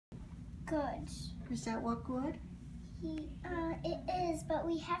good. Is that what good? It is, but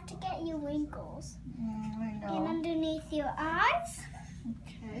we have to get you wrinkles. I know. And underneath your eyes.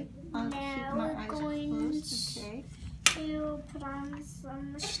 Okay. I'll keep Now my we're eyes going closed. Okay. to put on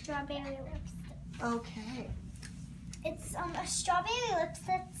some strawberry lipstick. Okay. It's a strawberry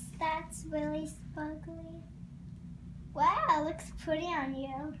lipstick that's really sparkly. Wow, it looks pretty on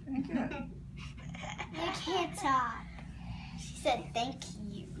you. Thank you. You can't talk. She said thank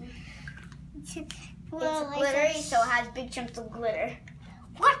you. Well, It's glittery, so it has big chunks of glitter.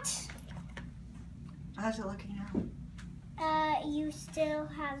 What? How's it looking now? You still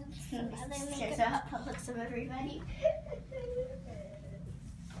have some other Here's makeup. how it looks of everybody.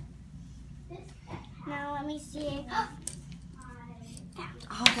 Now let me see.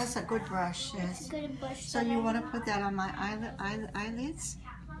 Oh, that's a good brush. It's Yes. a good brush. So you want to put that on my eyelids?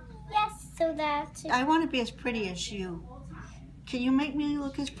 Yes, so that. I want to be as pretty as you. Can you make me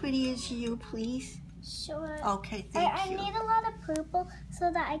look as pretty as you, please? Sure. Okay, thank I you. need a lot of purple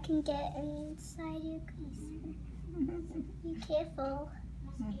so that I can get inside your crease. Be careful.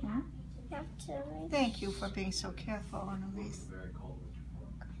 Mm-hmm. You have to make Thank you for being so careful, Anneliese.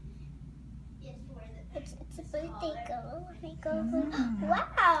 It's a birthday girl makeover.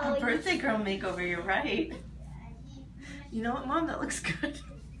 Wow! A birthday girl makeover, you're right. You know what, Mom? That looks good.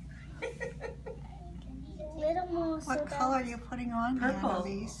 Little more so What that color are you putting on, Purple.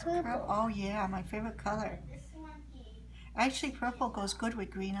 Anneliese? Purple. Oh yeah, my favorite color. Actually, purple goes good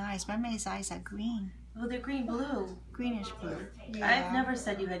with green eyes. Memere's eyes are green. Oh, they're green blue. Greenish blue. Yeah. I've never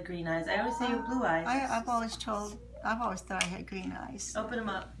said you had green eyes. I always say you have blue eyes. I've always thought I had green eyes. Open them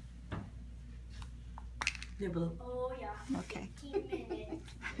up. They're blue. Oh yeah. Okay.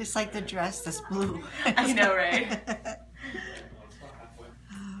 It's like the dress that's blue. I know, right?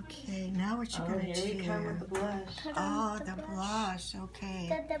 Okay, now what you Oh, gonna here we come with the do? blush. put on Oh, the blush.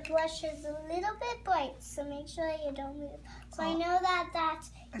 Okay. The blush is a little bit bright, so make sure you don't move. So I Oh. know that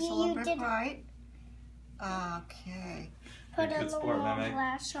It's a you little bit did bright. Okay. put Good a little sport, Meme.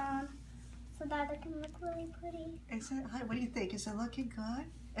 blush on so that it can look really pretty. Is it? What do you think? Is it looking good?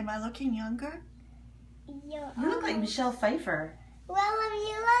 Am I looking younger? Yeah. You look like Michelle Pfeiffer. Well,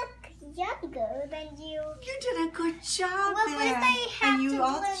 you look younger than you. You did a good job Well, there. first I have and you to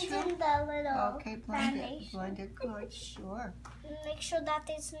all blend threw- in the little Okay, blend it. foundation. Blend it good. Sure. Make sure that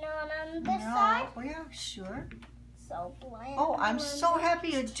there's none on this No. side. Oh, yeah, sure. So blend. Oh, I'm blend so it. happy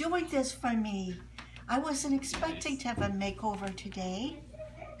you're doing this for me. I wasn't expecting to have a makeover today.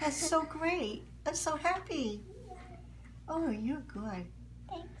 That's so great. I'm so happy. Oh, you're good.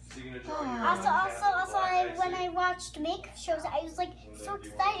 Thanks. So you're gonna draw your Oh. own Also, cat when I watched makeup shows, I was like so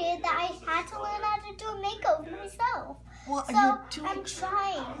excited that I had to learn how to do a makeover myself. Well, So you're doing. I'm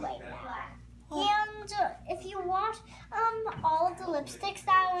trying right now. Oh. And if you want all of the lipsticks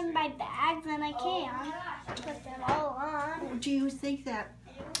that are in my bag, then I can put them all on. Do you think that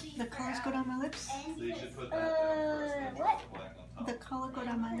the color's good on my lips? So you should put that What? black on top. The color good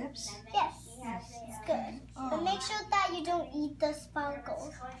on my lips? Yes, it's good. But Oh. make sure that you don't eat the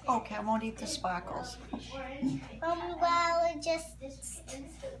sparkles. Okay, I won't eat the sparkles. Well,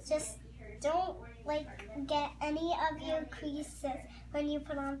 just don't get any of your creases when you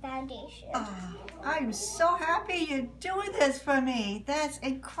put on foundation. Oh, I'm so happy you're doing this for me. That's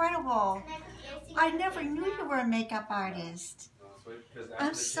incredible. I never knew you were a makeup artist.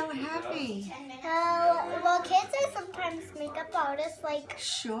 I'm so happy. Well, kids are sometimes makeup artists.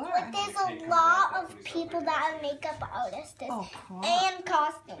 Sure. There's a lot of people that are makeup artists Oh, cool. and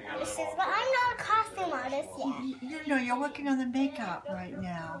costume artists, but I'm not a costume artist yet. You know, you're working on the makeup right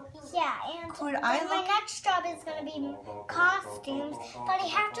now. Yeah, and Could then I my look- next job is going to be costumes, but I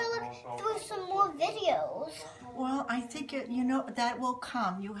have to look through some more videos. Well, I think that will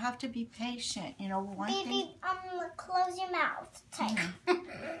come. You have to be patient. You know, one thing. Baby, close your mouth tight.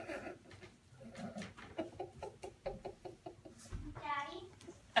 Daddy,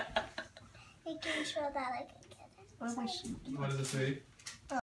 making sure that I can get it. What was she- What does it say?